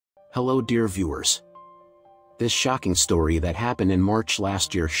Hello dear viewers. This shocking story that happened in March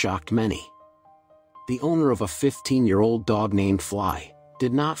last year shocked many. The owner of a 15-year-old dog named Fly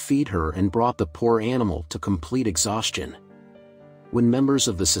did not feed her and brought the poor animal to complete exhaustion. When members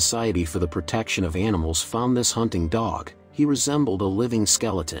of the Society for the Protection of Animals found this hunting dog, he resembled a living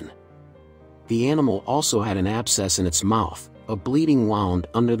skeleton. The animal also had an abscess in its mouth, a bleeding wound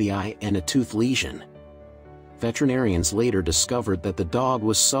under the eye and a tooth lesion. Veterinarians later discovered that the dog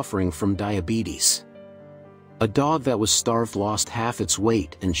was suffering from diabetes. A dog that was starved lost half its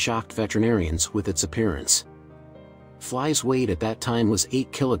weight and shocked veterinarians with its appearance. Fly's weight at that time was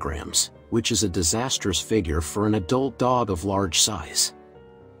 8 kilograms, which is a disastrous figure for an adult dog of large size.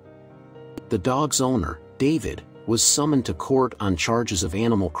 The dog's owner, David, was summoned to court on charges of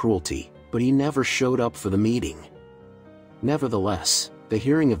animal cruelty, but he never showed up for the meeting. Nevertheless, the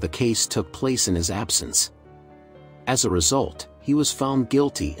hearing of the case took place in his absence. As a result, he was found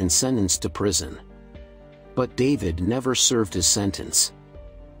guilty and sentenced to prison. But David never served his sentence.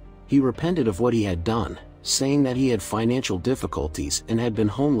 He repented of what he had done, saying that he had financial difficulties and had been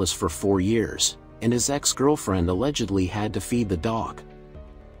homeless for 4 years, and his ex-girlfriend allegedly had to feed the dog.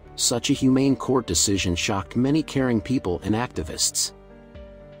 Such a humane court decision shocked many caring people and activists.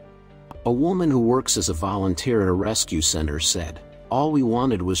 A woman who works as a volunteer at a rescue center said, "All we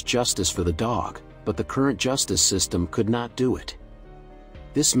wanted was justice for the dog, but the current justice system could not do it.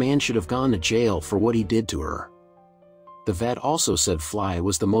 This man should have gone to jail for what he did to her." The vet also said Fly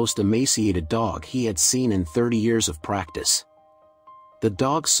was the most emaciated dog he had seen in 30 years of practice. The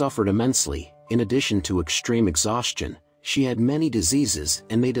dog suffered immensely. In addition to extreme exhaustion, she had many diseases,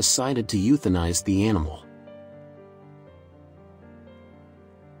 and they decided to euthanize the animal.